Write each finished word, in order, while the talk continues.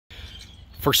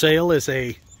For sale is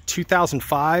a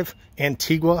 2005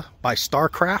 Antigua by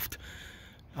Starcraft,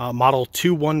 model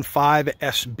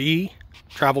 215SB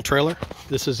travel trailer.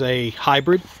 This is a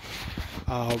hybrid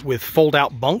with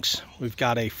fold-out bunks. We've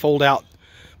got a fold-out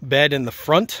bed in the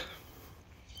front,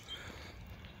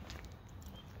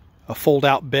 a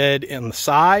fold-out bed in the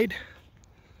side,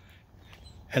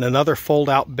 and another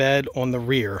fold-out bed on the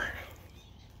rear.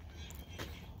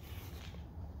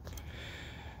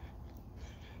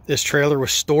 This trailer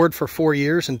was stored for 4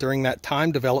 years and during that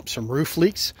time developed some roof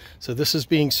leaks. So this is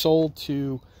being sold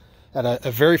at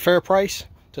a very fair price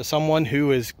to someone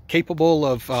who is capable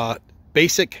of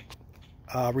basic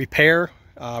repair,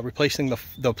 replacing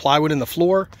the plywood in the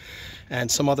floor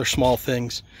and some other small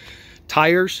things.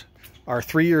 Tires are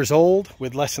 3 years old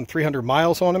with less than 300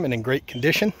 miles on them and in great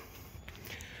condition.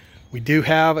 We do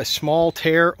have a small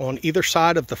tear on either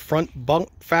side of the front bunk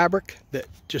fabric that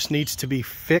just needs to be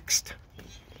fixed.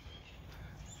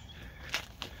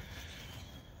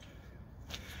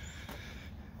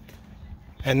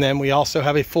 And then we also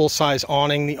have a full-size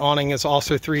awning. The awning is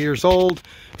also 3 years old.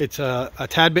 It's a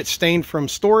tad bit stained from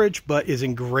storage, but is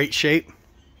in great shape.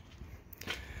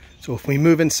 So if we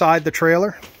move inside the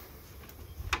trailer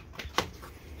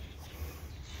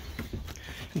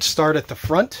and start at the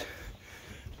front,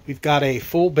 we've got a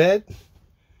full bed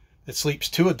that sleeps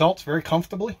 2 adults very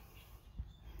comfortably.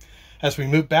 As we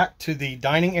move back to the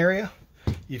dining area,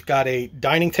 you've got a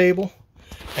dining table,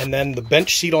 and then the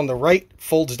bench seat on the right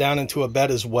folds down into a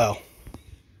bed as well.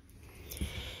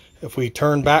 If we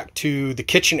turn back to the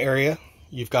kitchen area,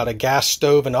 you've got a gas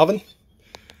stove and oven,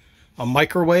 a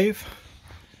microwave,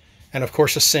 and of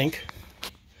course a sink.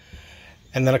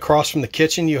 And then across from the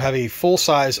kitchen, you have a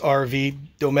full-size RV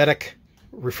Dometic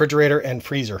refrigerator and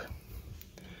freezer.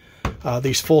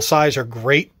 These full-size are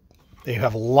great. They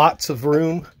have lots of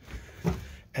room,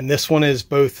 and this one is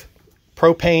both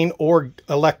propane or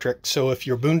electric, so if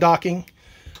you're boondocking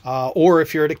or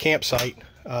if you're at a campsite,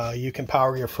 you can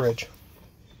power your fridge.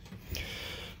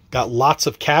 Got lots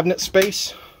of cabinet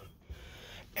space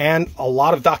and a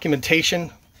lot of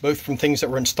documentation, both from things that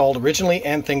were installed originally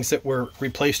and things that were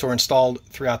replaced or installed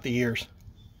throughout the years.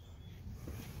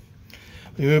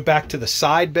 We move back to the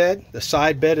side bed. The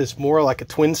side bed is more like a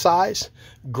twin size,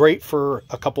 great for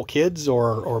a couple kids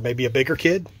or maybe a bigger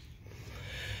kid.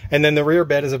 And then the rear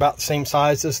bed is about the same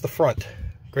size as the front.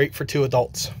 Great for 2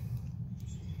 adults.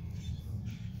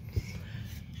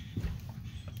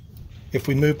 If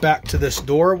we move back to this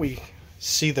door, we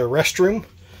see the restroom.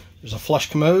 There's a flush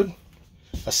commode,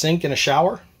 a sink, and a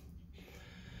shower.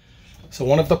 So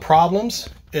one of the problems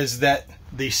is that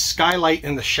the skylight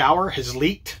in the shower has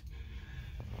leaked,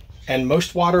 and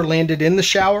most water landed in the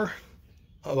shower.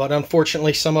 But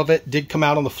unfortunately, some of it did come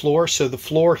out on the floor, so the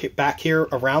floor back here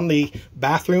around the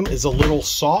bathroom is a little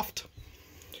soft.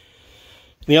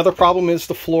 The other problem is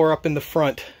the floor up in the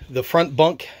front. The front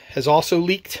bunk has also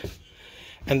leaked,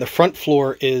 and the front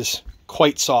floor is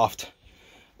quite soft.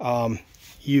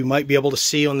 You might be able to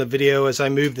see on the video as I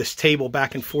move this table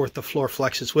back and forth, the floor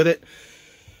flexes with it.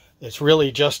 It's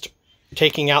really just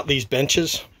taking out these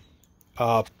benches,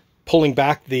 pulling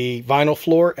back the vinyl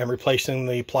floor, and replacing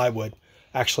the plywood.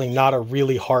 Actually, not a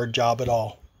really hard job at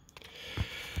all.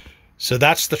 So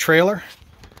that's the trailer.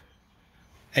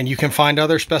 And you can find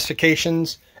other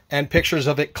specifications and pictures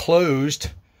of it closed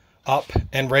up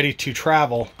and ready to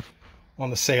travel on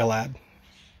the sale ad.